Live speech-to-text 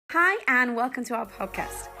Hi and welcome to our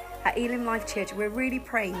podcast. At Elim Life Church, we're really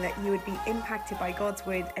praying that you would be impacted by God's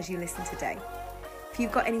word as you listen today. If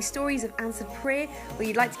you've got any stories of answered prayer or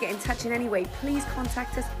you'd like to get in touch in any way, please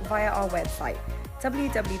contact us via our website,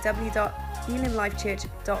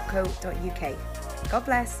 www.elimlifechurch.co.uk. God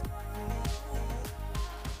bless.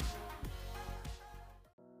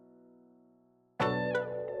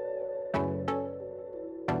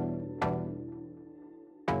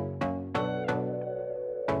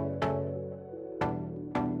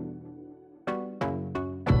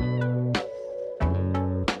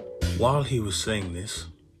 While he was saying this,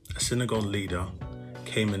 a synagogue leader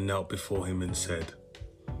came and knelt before him and said,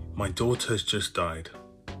 "My daughter has just died,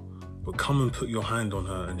 but come and put your hand on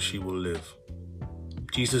her and she will live."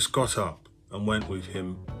 Jesus got up and went with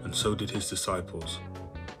him, and so did his disciples.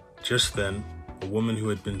 Just then, a woman who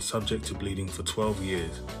had been subject to bleeding for 12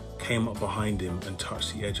 years came up behind him and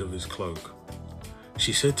touched the edge of his cloak.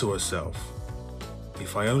 She said to herself,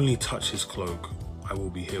 "If I only touch his cloak, I will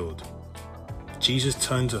be healed." Jesus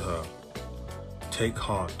turned to her. "Take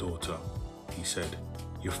heart, daughter," he said.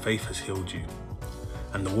 "Your faith has healed you."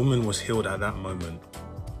 And the woman was healed at that moment.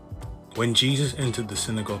 When Jesus entered the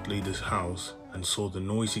synagogue leader's house and saw the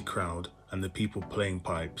noisy crowd and the people playing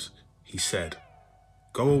pipes, he said,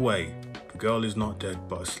 "Go away, the girl is not dead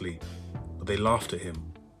but asleep." But they laughed at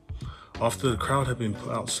him. After the crowd had been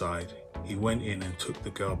put outside, he went in and took the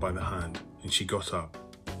girl by the hand, and she got up.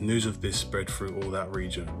 News of this spread through all that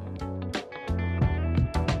region.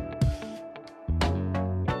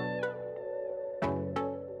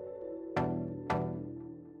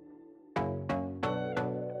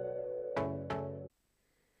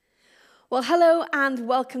 Well, hello and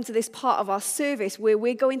welcome to this part of our service where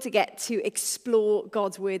we're going to get to explore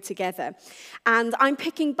God's word together. And I'm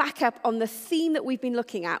picking back up on the theme that we've been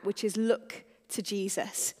looking at, which is look to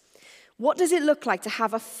Jesus. What does it look like to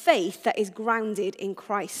have a faith that is grounded in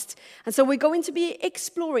Christ? And so we're going to be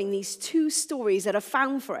exploring these two stories that are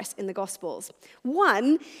found for us in the Gospels.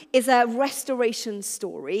 One is a restoration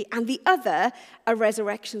story and the other a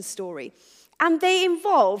resurrection story. And they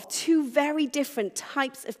involve two very different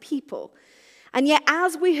types of people. And yet,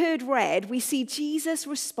 as we heard read, we see Jesus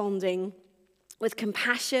responding with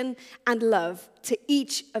compassion and love to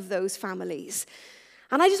each of those families.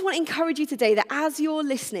 And I just want to encourage you today that as you're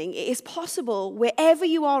listening, it is possible, wherever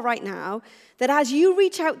you are right now, that as you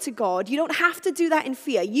reach out to God, you don't have to do that in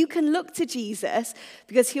fear. You can look to Jesus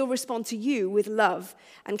because he'll respond to you with love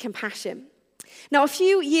and compassion. Now, a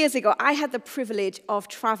few years ago, I had the privilege of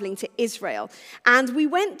traveling to Israel, and we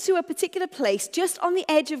went to a particular place just on the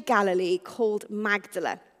edge of Galilee called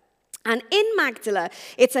Magdala. And in Magdala,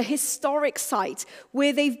 it's a historic site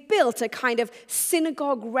where they've built a kind of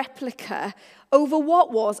synagogue replica over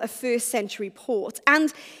what was a first century port.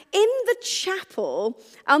 And in the chapel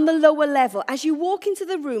on the lower level, as you walk into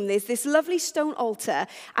the room, there's this lovely stone altar,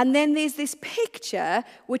 and then there's this picture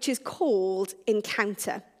which is called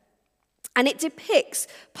Encounter. And it depicts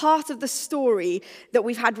part of the story that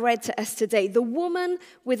we've had read to us today. The woman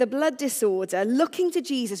with a blood disorder looking to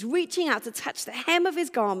Jesus, reaching out to touch the hem of his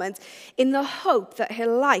garment in the hope that her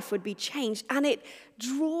life would be changed. And it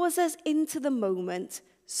draws us into the moment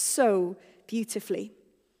so beautifully.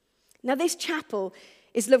 Now, this chapel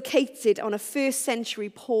is located on a first century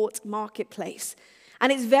port marketplace.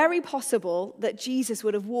 And it's very possible that Jesus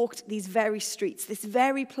would have walked these very streets, this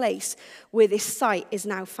very place where this site is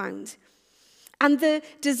now found. And the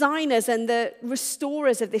designers and the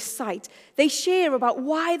restorers of this site, they share about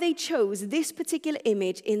why they chose this particular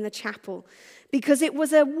image in the chapel. Because it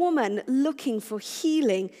was a woman looking for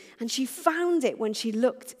healing, and she found it when she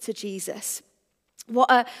looked to Jesus. What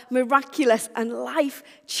a miraculous and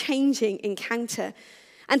life-changing encounter.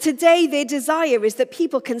 And today their desire is that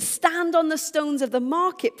people can stand on the stones of the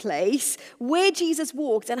marketplace where Jesus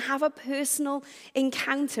walked and have a personal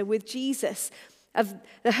encounter with Jesus, of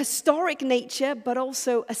the historic nature, but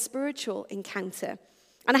also a spiritual encounter.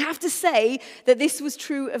 And I have to say that this was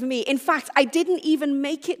true of me. In fact, I didn't even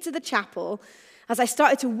make it to the chapel as I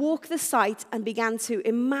started to walk the site and began to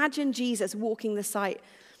imagine Jesus walking the site.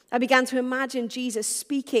 I began to imagine Jesus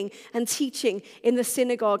speaking and teaching in the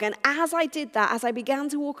synagogue. And as I did that, as I began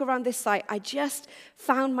to walk around this site, I just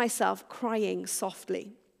found myself crying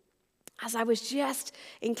softly, as I was just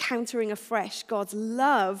encountering afresh God's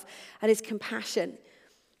love and his compassion.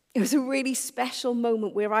 It was a really special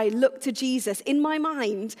moment where I looked to Jesus in my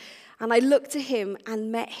mind, and I looked to him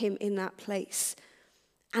and met him in that place.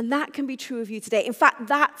 And that can be true of you today. In fact,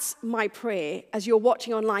 that's my prayer as you're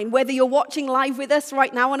watching online, whether you're watching live with us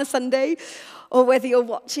right now on a Sunday, or whether you're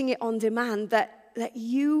watching it on demand, that that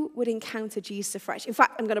you would encounter Jesus afresh. In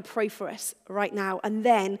fact, I'm going to pray for us right now, and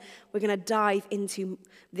then we're going to dive into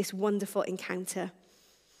this wonderful encounter.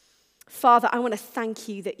 Father, I want to thank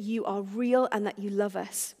you that you are real and that you love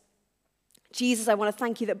us. Jesus, I want to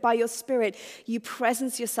thank you that by your Spirit, you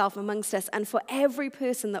presence yourself amongst us. And for every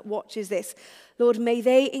person that watches this, Lord, may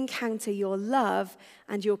they encounter your love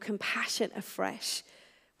and your compassion afresh.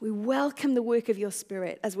 We welcome the work of your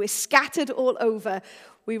Spirit. As we're scattered all over,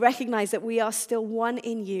 we recognize that we are still one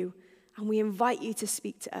in you, and we invite you to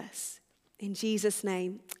speak to us. In Jesus'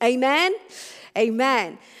 name, amen,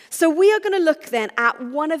 amen. So we are going to look then at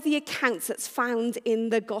one of the accounts that's found in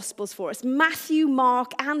the Gospels for us. Matthew,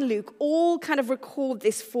 Mark, and Luke all kind of record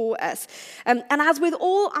this for us. And as with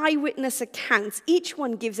all eyewitness accounts, each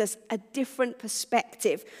one gives us a different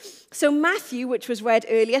perspective. So Matthew, which was read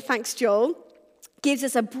earlier, thanks Joel, gives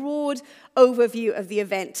us a broad overview of the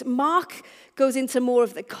event. Mark goes into more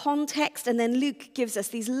of the context, and then Luke gives us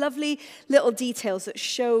these lovely little details that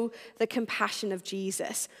show the compassion of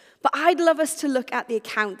Jesus. But I'd love us to look at the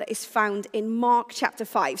account that is found in Mark chapter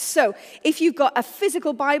 5. So if you've got a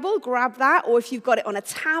physical Bible, grab that, or if you've got it on a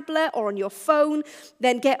tablet or on your phone,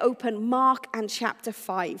 then get open Mark and chapter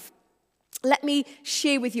 5. Let me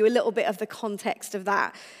share with you a little bit of the context of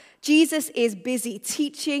that. Jesus is busy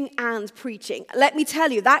teaching and preaching. Let me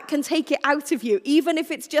tell you, that can take it out of you, even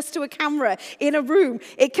if it's just to a camera in a room.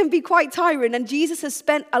 It can be quite tiring, and Jesus has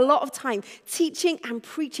spent a lot of time teaching and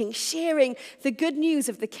preaching, sharing the good news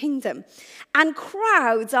of the kingdom. And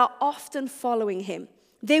crowds are often following him.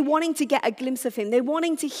 They're wanting to get a glimpse of him. They're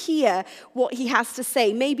wanting to hear what he has to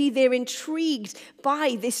say. Maybe they're intrigued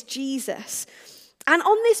by this Jesus. And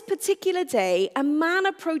on this particular day, a man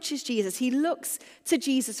approaches Jesus. He looks to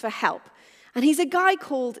Jesus for help. And he's a guy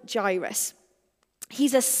called Jairus.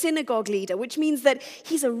 He's a synagogue leader, which means that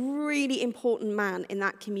he's a really important man in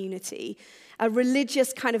that community, a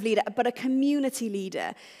religious kind of leader, but a community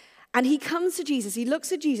leader. And he comes to Jesus. He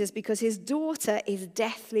looks at Jesus because his daughter is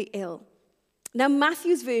deathly ill. Now,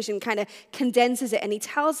 Matthew's version kind of condenses it, and he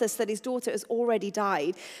tells us that his daughter has already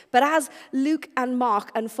died. But as Luke and Mark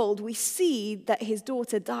unfold, we see that his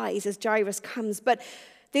daughter dies as Jairus comes. But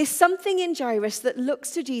there's something in Jairus that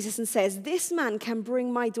looks to Jesus and says, this man can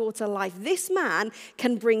bring my daughter life. This man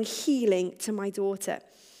can bring healing to my daughter.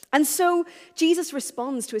 And so Jesus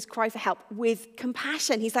responds to his cry for help with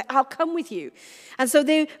compassion. He's like, I'll come with you. And so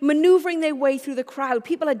they're maneuvering their way through the crowd.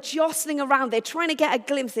 People are jostling around. They're trying to get a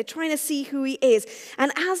glimpse. They're trying to see who he is.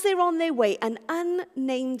 And as they're on their way, an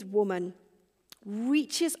unnamed woman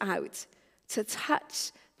reaches out to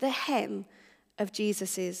touch the hem of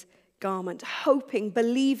Jesus' garment, hoping,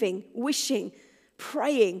 believing, wishing,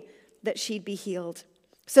 praying that she'd be healed.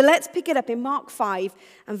 So let's pick it up in Mark 5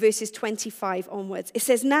 and verses 25 onwards. It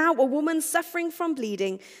says, now a woman suffering from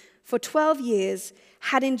bleeding for 12 years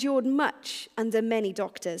had endured much under many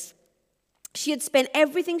doctors. She had spent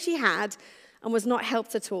everything she had and was not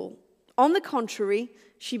helped at all. On the contrary,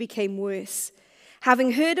 she became worse.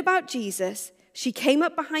 Having heard about Jesus, she came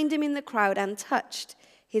up behind him in the crowd and touched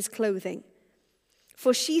his clothing.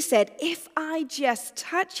 For she said, if I just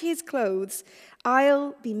touch his clothes,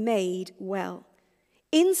 I'll be made well.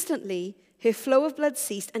 Instantly, her flow of blood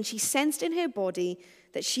ceased, and she sensed in her body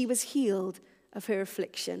that she was healed of her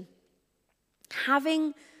affliction.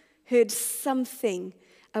 Having heard something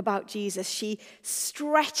about Jesus, she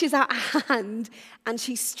stretches out a hand, and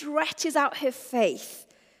she stretches out her faith.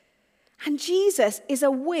 And Jesus is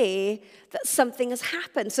aware that something has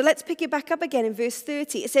happened. So let's pick it back up again in verse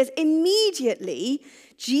 30. It says, immediately,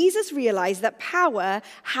 Jesus realized that power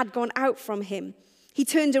had gone out from him. He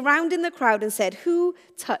turned around in the crowd and said, who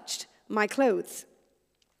touched my clothes?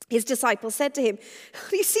 His disciples said to him,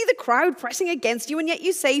 you see the crowd pressing against you, and yet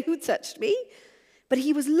you say, who touched me? But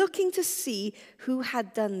he was looking to see who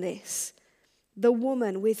had done this. The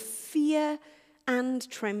woman, with fear and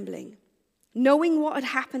trembling, knowing what had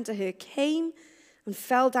happened to her, came and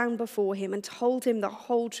fell down before him and told him the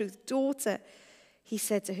whole truth. Daughter, he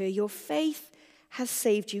said to her, your faith has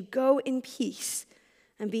saved you. Go in peace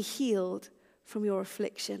and be healed from your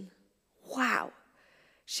affliction. Wow.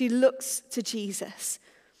 She looks to Jesus.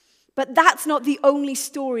 But that's not the only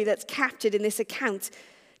story that's captured in this account.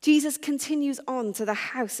 Jesus continues on to the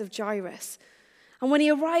house of Jairus. And when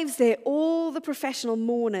he arrives there, all the professional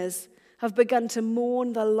mourners have begun to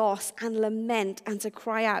mourn the loss and lament and to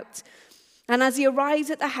cry out. And as he arrives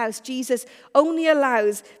at the house, Jesus only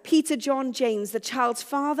allows Peter, John, James, the child's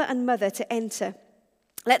father and mother, to enter.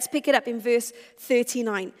 Let's pick it up in verse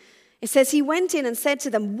 39. It says, he went in and said to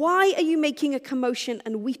them, why are you making a commotion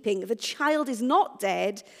and weeping? The child is not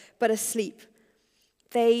dead, but asleep.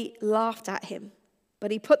 They laughed at him.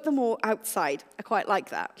 But he put them all outside. I quite like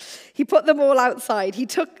that. He put them all outside. He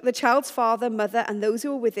took the child's father, mother, and those who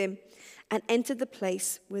were with him and entered the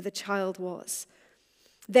place where the child was.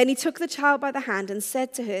 Then he took the child by the hand and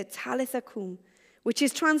said to her, Talitha cum, which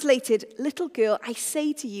is translated, little girl, I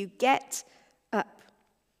say to you, get up.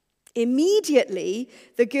 Immediately,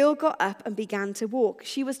 the girl got up and began to walk.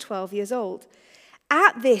 She was 12 years old.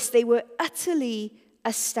 At this, they were utterly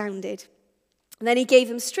astounded. And then he gave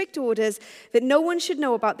them strict orders that no one should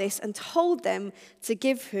know about this and told them to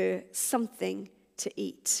give her something to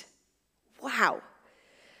eat. Wow.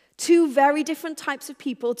 Two very different types of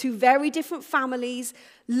people, two very different families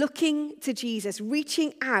looking to Jesus,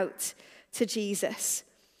 reaching out to Jesus.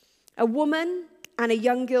 A woman and a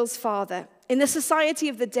young girl's father. In the society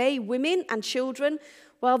of the day, women and children,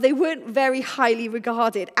 well, they weren't very highly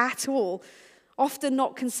regarded at all. Often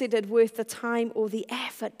not considered worth the time or the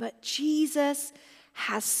effort, but Jesus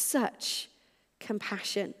has such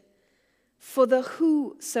compassion. For the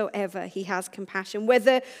whosoever he has compassion,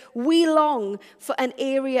 whether we long for an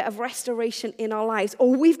area of restoration in our lives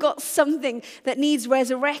or we've got something that needs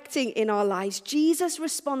resurrecting in our lives, Jesus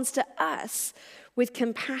responds to us with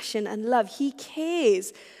compassion and love. He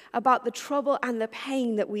cares about the trouble and the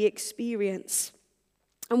pain that we experience.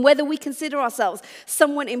 And whether we consider ourselves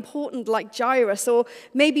someone important like Jairus or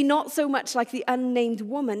maybe not so much like the unnamed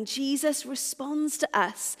woman, Jesus responds to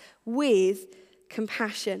us with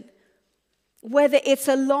compassion. Whether it's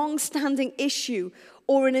a long-standing issue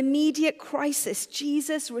or an immediate crisis,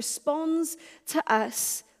 Jesus responds to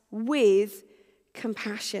us with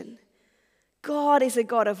compassion. God is a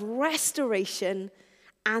God of restoration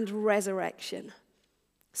and resurrection.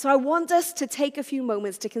 So I want us to take a few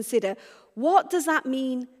moments to consider, what does that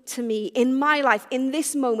mean to me in my life, in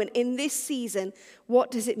this moment, in this season?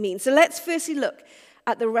 What does it mean? So let's firstly look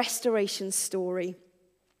at the restoration story,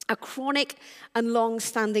 a chronic and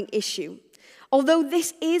long-standing issue. Although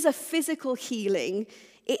this is a physical healing,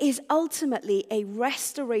 it is ultimately a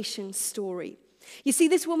restoration story. You see,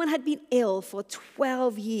 this woman had been ill for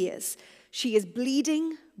 12 years. She is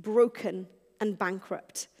bleeding, broken, and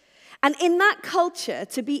bankrupt. And in that culture,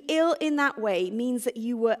 to be ill in that way means that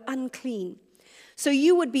you were unclean. So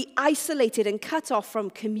you would be isolated and cut off from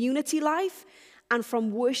community life and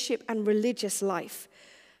from worship and religious life.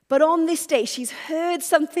 But on this day, she's heard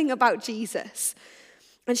something about Jesus.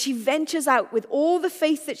 And she ventures out with all the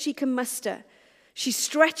faith that she can muster. She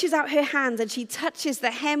stretches out her hand and she touches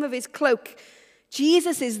the hem of his cloak.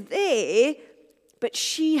 Jesus is there, but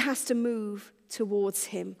she has to move towards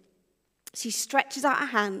him. She stretches out her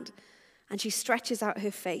hand and she stretches out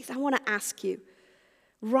her faith. I want to ask you,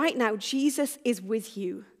 right now, Jesus is with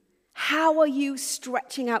you. How are you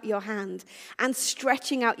stretching out your hand and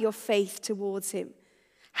stretching out your faith towards him?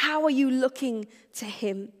 How are you looking to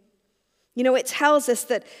him? You know, it tells us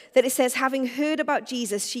that it says, having heard about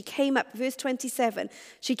Jesus, she came up, verse 27,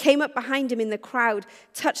 she came up behind him in the crowd,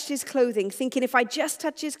 touched his clothing, thinking, if I just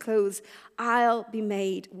touch his clothes, I'll be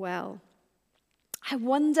made well. I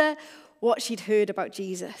wonder what she'd heard about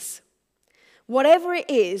Jesus. Whatever it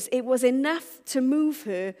is, it was enough to move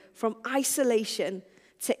her from isolation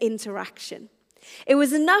to interaction. It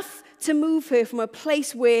was enough to move her from a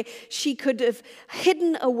place where she could have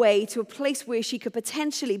hidden away to a place where she could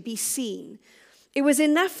potentially be seen. It was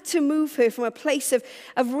enough to move her from a place of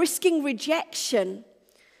risking rejection,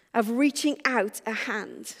 of reaching out a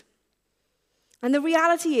hand. And the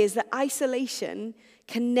reality is that isolation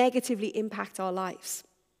can negatively impact our lives.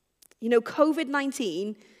 You know,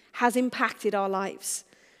 COVID-19 has impacted our lives.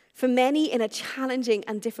 For many, in a challenging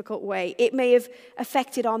and difficult way. It may have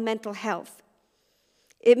affected our mental health.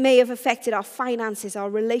 It may have affected our finances, our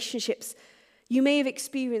relationships. You may have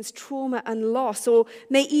experienced trauma and loss, or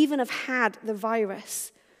may even have had the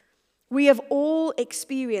virus. We have all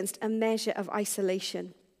experienced a measure of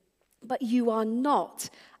isolation. But you are not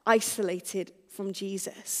isolated from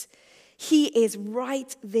Jesus. He is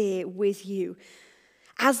right there with you.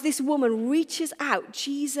 As this woman reaches out,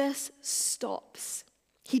 Jesus stops.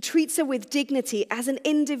 He treats her with dignity as an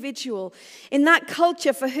individual. In that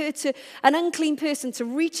culture, for her an unclean person to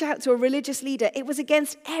reach out to a religious leader, it was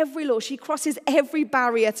against every law. She crosses every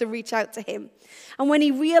barrier to reach out to him. And when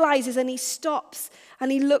he realizes and he stops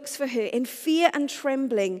and he looks for her, in fear and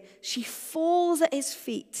trembling, she falls at his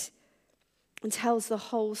feet and tells the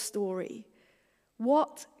whole story.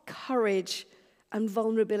 What courage and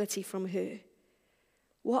vulnerability from her.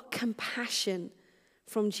 What compassion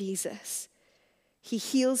from Jesus. He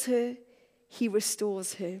heals her, he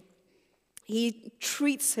restores her. He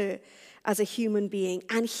treats her as a human being,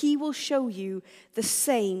 and he will show you the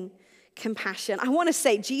same compassion. I want to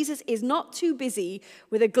say Jesus is not too busy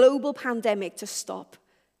with a global pandemic to stop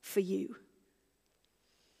for you.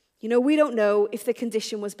 You know, we don't know if the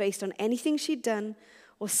condition was based on anything she'd done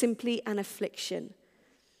or simply an affliction.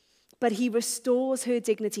 But he restores her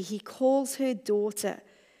dignity. He calls her daughter.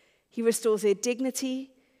 He restores her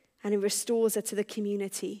dignity and he restores her to the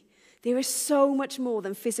community. There is so much more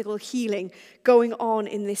than physical healing going on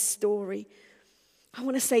in this story. I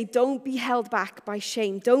want to say, don't be held back by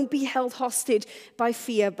shame. Don't be held hostage by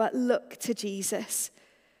fear, but look to Jesus.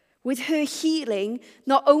 With her healing,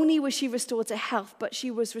 not only was she restored to health, but she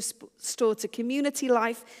was restored to community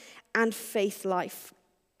life and faith life.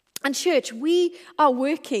 And church, we are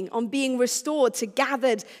working on being restored to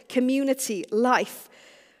gathered community life,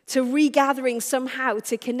 to regathering somehow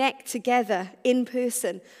to connect together in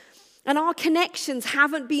person. And our connections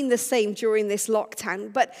haven't been the same during this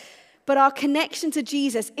lockdown, but our connection to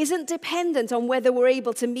Jesus isn't dependent on whether we're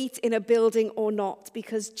able to meet in a building or not,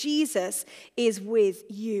 because Jesus is with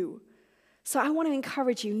you. So I want to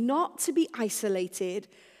encourage you not to be isolated,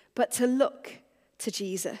 but to look to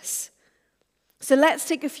Jesus. So let's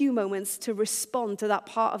take a few moments to respond to that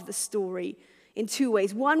part of the story in two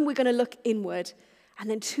ways. One, we're going to look inward, and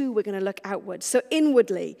then two, we're going to look outward. So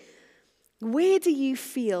inwardly, where do you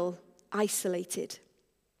feel isolated?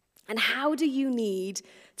 And how do you need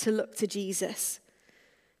to look to Jesus?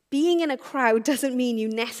 Being in a crowd doesn't mean you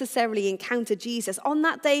necessarily encounter Jesus. On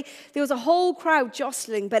that day, there was a whole crowd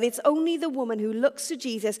jostling, but it's only the woman who looks to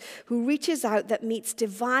Jesus, who reaches out, that meets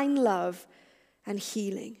divine love and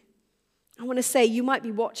healing. I want to say, you might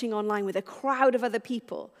be watching online with a crowd of other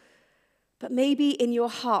people, but maybe in your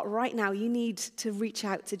heart right now, you need to reach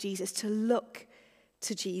out to Jesus, to look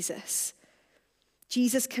to Jesus.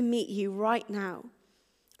 Jesus can meet you right now.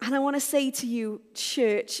 And I want to say to you,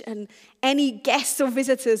 church, and any guests or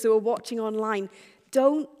visitors who are watching online,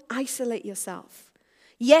 don't isolate yourself.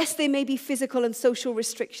 Yes, there may be physical and social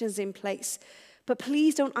restrictions in place, but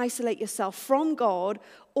please don't isolate yourself from God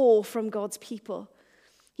or from God's people.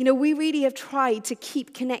 You know, we really have tried to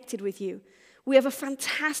keep connected with you. We have a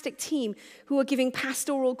fantastic team who are giving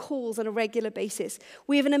pastoral calls on a regular basis.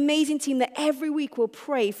 We have an amazing team that every week will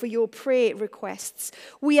pray for your prayer requests.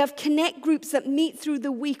 We have connect groups that meet through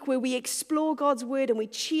the week where we explore God's word and we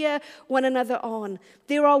cheer one another on.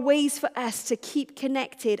 There are ways for us to keep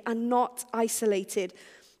connected and not isolated.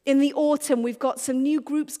 In the autumn, we've got some new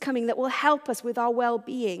groups coming that will help us with our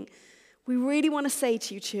well-being. We really want to say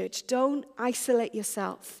to you, church, don't isolate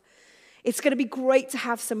yourself. It's going to be great to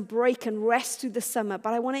have some break and rest through the summer,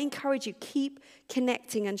 but I want to encourage you, keep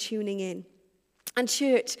connecting and tuning in. And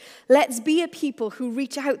church, let's be a people who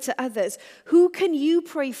reach out to others. Who can you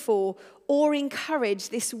pray for or encourage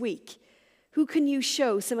this week? Who can you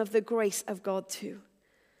show some of the grace of God to?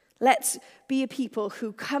 Let's be a people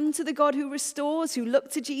who come to the God who restores, who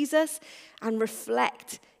look to Jesus and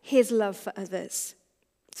reflect his love for others.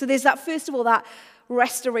 So there's that, first of all, that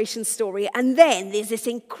restoration story. And then there's this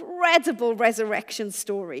incredible resurrection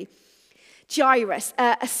story. Jairus,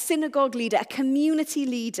 a synagogue leader, a community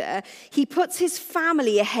leader, he puts his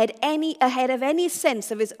family ahead of any sense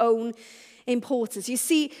of his own importance. You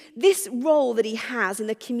see, this role that he has in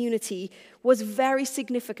the community was very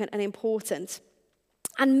significant and important.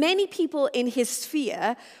 And many people in his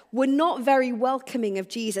sphere were not very welcoming of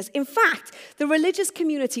Jesus. In fact, the religious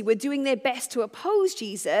community were doing their best to oppose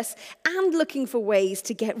Jesus and looking for ways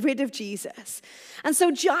to get rid of Jesus. And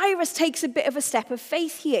so Jairus takes a bit of a step of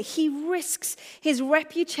faith here. He risks his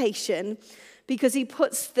reputation because he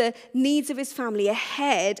puts the needs of his family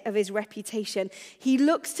ahead of his reputation. He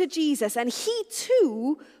looks to Jesus and he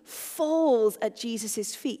too falls at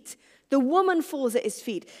Jesus' feet. The woman falls at his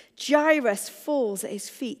feet. Jairus falls at his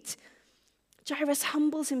feet. Jairus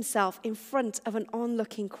humbles himself in front of an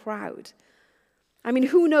onlooking crowd. I mean,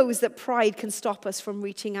 who knows that pride can stop us from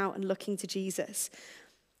reaching out and looking to Jesus?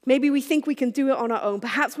 Maybe we think we can do it on our own.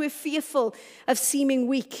 Perhaps we're fearful of seeming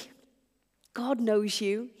weak. God knows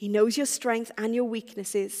you. He knows your strength and your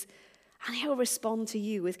weaknesses, and he'll respond to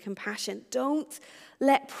you with compassion. Don't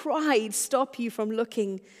let pride stop you from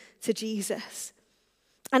looking to Jesus.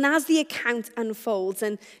 And as the account unfolds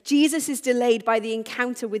and Jesus is delayed by the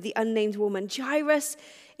encounter with the unnamed woman, Jairus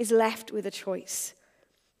is left with a choice.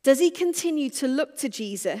 Does he continue to look to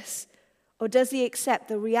Jesus, or does he accept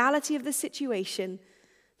the reality of the situation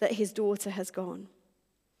that his daughter has gone?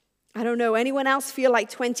 I don't know, anyone else feel like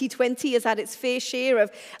 2020 has had its fair share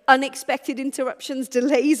of unexpected interruptions,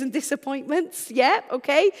 delays, and disappointments? Yeah,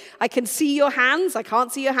 okay. I can see your hands. I can't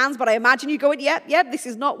see your hands, but I imagine you going, yep, this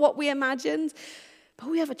is not what we imagined. But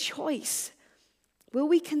we have a choice. Will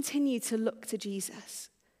we continue to look to Jesus?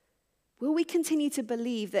 Will we continue to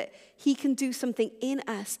believe that he can do something in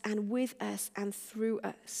us and with us and through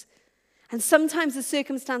us? And sometimes the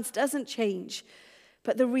circumstance doesn't change,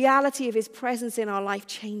 but the reality of his presence in our life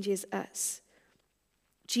changes us.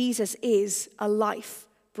 Jesus is a life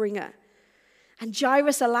bringer. And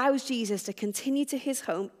Jairus allows Jesus to continue to his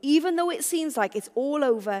home, even though it seems like it's all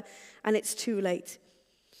over and it's too late.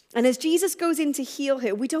 And as Jesus goes in to heal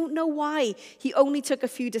her, we don't know why he only took a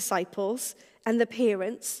few disciples and the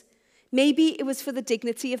parents. Maybe it was for the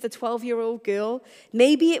dignity of the 12-year-old girl.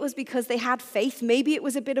 Maybe it was because they had faith. Maybe it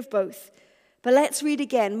was a bit of both. But let's read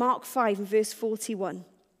again, Mark 5 and verse 41.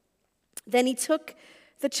 Then he took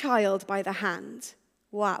the child by the hand.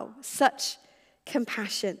 Wow, such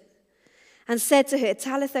compassion. And said to her,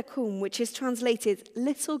 Talitha cum, which is translated,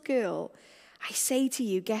 little girl, I say to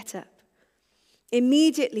you, get up.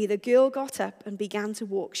 Immediately the girl got up and began to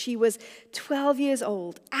walk. She was 12 years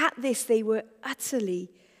old. At this they were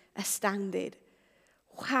utterly astounded.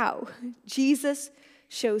 Wow, Jesus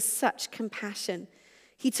shows such compassion.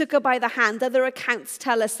 He took her by the hand. Other accounts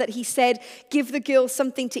tell us that he said, give the girl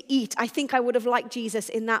something to eat. I think I would have liked Jesus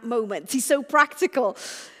in that moment. He's so practical.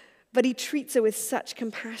 But he treats her with such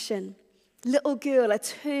compassion. Little girl, a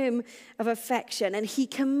term of affection, and he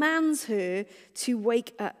commands her to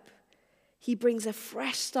wake up. He brings a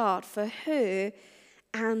fresh start for her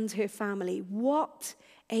and her family. What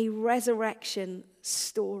a resurrection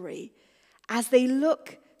story. As they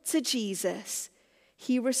look to Jesus,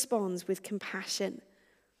 he responds with compassion.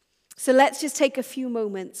 So let's just take a few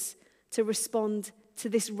moments to respond to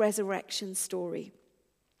this resurrection story.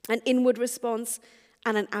 An inward response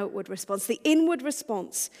and an outward response. The inward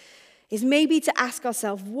response is maybe to ask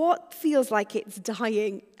ourselves, what feels like it's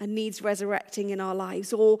dying and needs resurrecting in our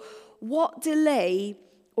lives? Or what delay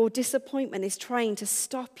or disappointment is trying to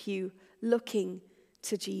stop you looking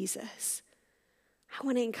to Jesus? I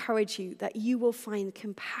want to encourage you that you will find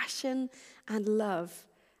compassion and love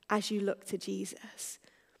as you look to Jesus.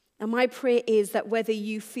 And my prayer is that whether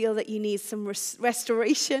you feel that you need some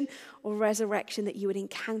restoration or resurrection, that you would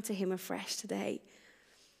encounter him afresh today.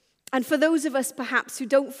 And for those of us perhaps who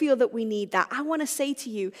don't feel that we need that, I want to say to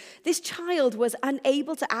you, this child was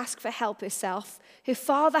unable to ask for help herself. Her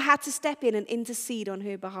father had to step in and intercede on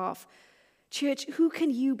her behalf. Church, who can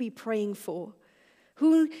you be praying for?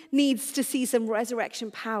 Who needs to see some resurrection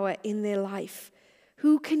power in their life?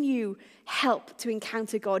 Who can you help to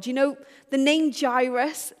encounter God? You know, the name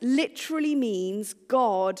Jairus literally means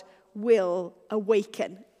God will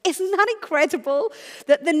awaken. Isn't that incredible?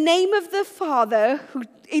 That the name of the father who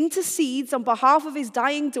intercedes on behalf of his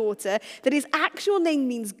dying daughter, that his actual name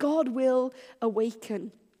means God will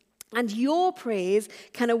awaken. And your prayers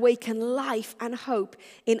can awaken life and hope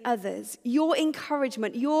in others. Your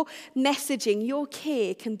encouragement, your messaging, your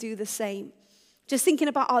care can do the same. Just thinking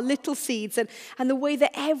about our little seeds and the way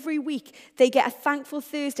that every week they get a Thankful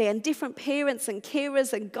Thursday and different parents and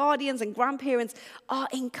carers and guardians and grandparents are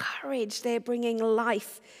encouraged. They're bringing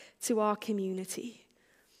life to our community.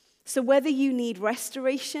 So whether you need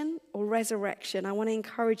restoration or resurrection, I want to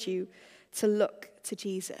encourage you to look to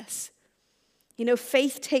Jesus. You know,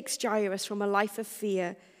 faith takes Jairus from a life of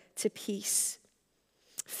fear to peace.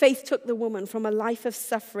 Faith took the woman from a life of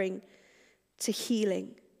suffering to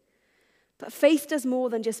healing. But faith does more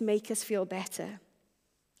than just make us feel better.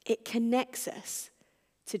 It connects us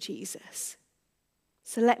to Jesus.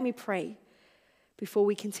 So let me pray before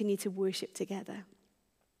we continue to worship together.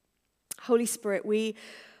 Holy Spirit, we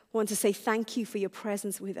want to say thank you for your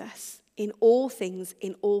presence with us in all things,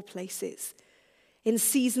 in all places. In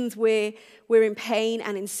seasons where we're in pain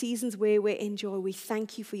and in seasons where we're in joy, we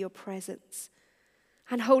thank you for your presence.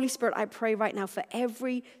 And Holy Spirit, I pray right now for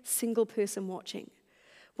every single person watching,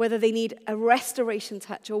 whether they need a restoration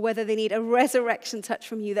touch or whether they need a resurrection touch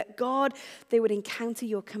from you, that God, they would encounter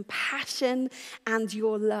your compassion and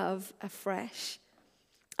your love afresh.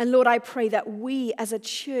 And Lord, I pray that we as a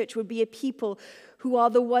church would be a people who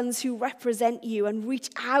are the ones who represent you and reach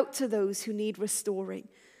out to those who need restoring.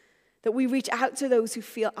 That we reach out to those who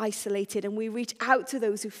feel isolated and we reach out to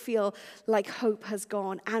those who feel like hope has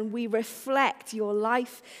gone, and we reflect your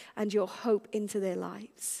life and your hope into their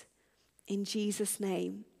lives. In Jesus'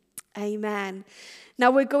 name, amen.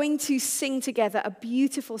 Now we're going to sing together a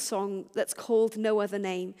beautiful song that's called No Other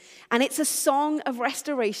Name. And it's a song of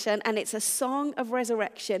restoration and it's a song of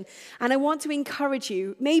resurrection. And I want to encourage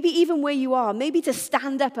you, maybe even where you are, maybe to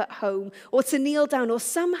stand up at home or to kneel down or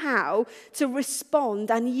somehow to respond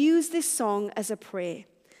and use this song as a prayer.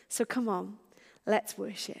 So come on, let's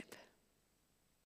worship.